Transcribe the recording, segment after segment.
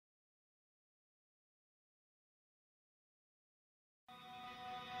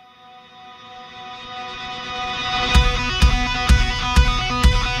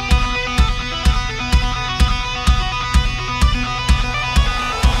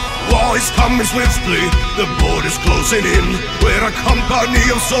is coming swiftly, the border's closing in. We're a company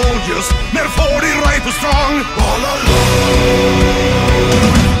of soldiers, near 40 rifles strong. All alone,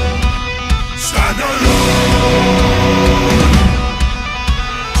 stand alone.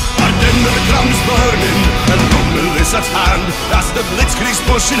 Our dinner drum's burning, and rumble is at hand. As the blitzkrieg's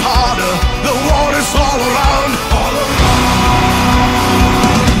pushing harder, the war is all around. All around,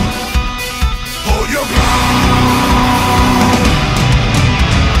 hold your ground.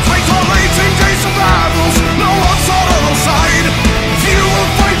 Fight all 18 days of battles, no one's on the other side. Few will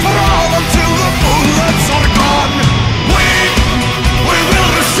fight for all until the bullets are gone. We will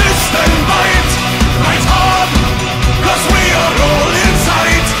resist and fight, fight hard, 'cause we are all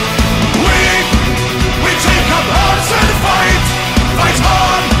inside. We take up arms and fight, fight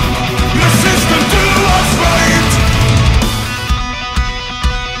hard, resist and do what's right.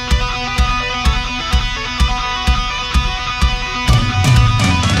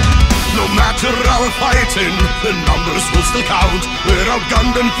 No matter our fighting, the numbers will still count. We're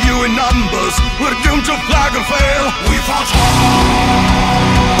outgunned and few in numbers, we're doomed to flag or fail. We fought hard,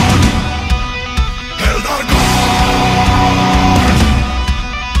 held our ground,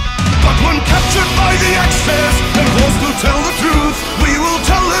 but when captured by the Axis and forced to tell the truth, we will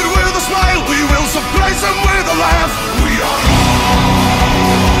tell it with a smile, we will surprise them with a laugh. We are on,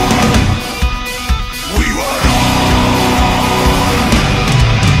 we were on.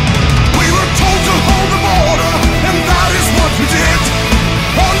 We were told to hold the border, and that is what we did.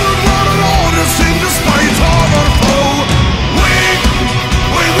 Onward were our orders in despite of our foe.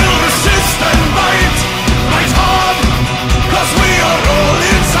 We will resist and fight, fight hard, 'cause we are all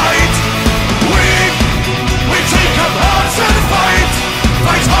inside. We take up arms and fight,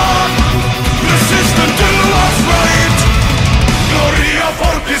 fight hard, resist and do what's right. Gloria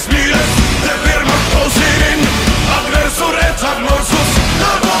Fortis miles, the Wehrmacht closing in. Adversor et adversus,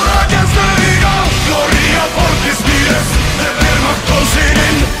 the war against the eagle. Gloria Fortis miles, the Wehrmacht closing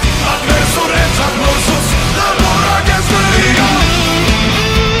in. Adversor et adversus, the war against the eagle.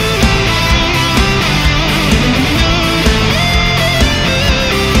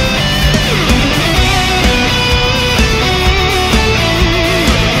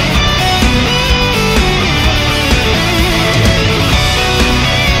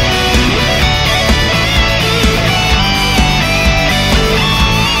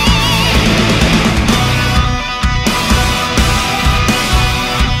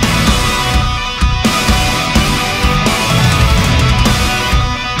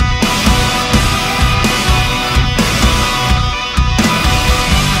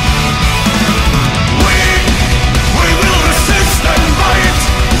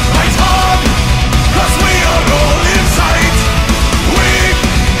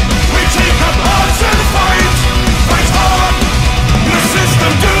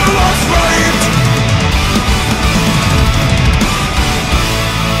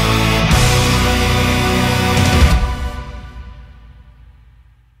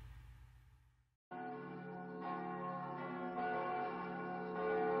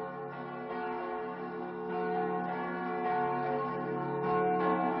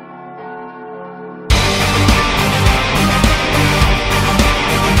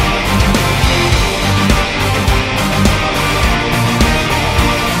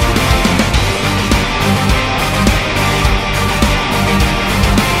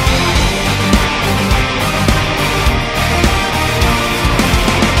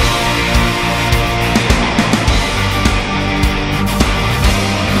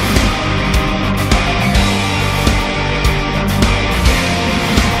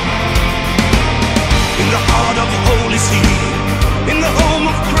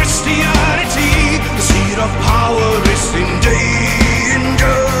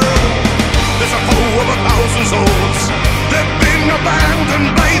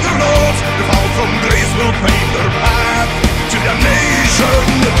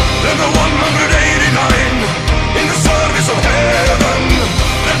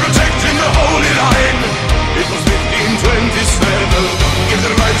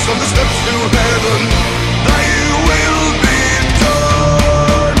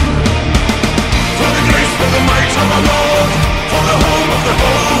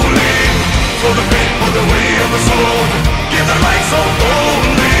 For the faith, for the way of the sword, give their lives so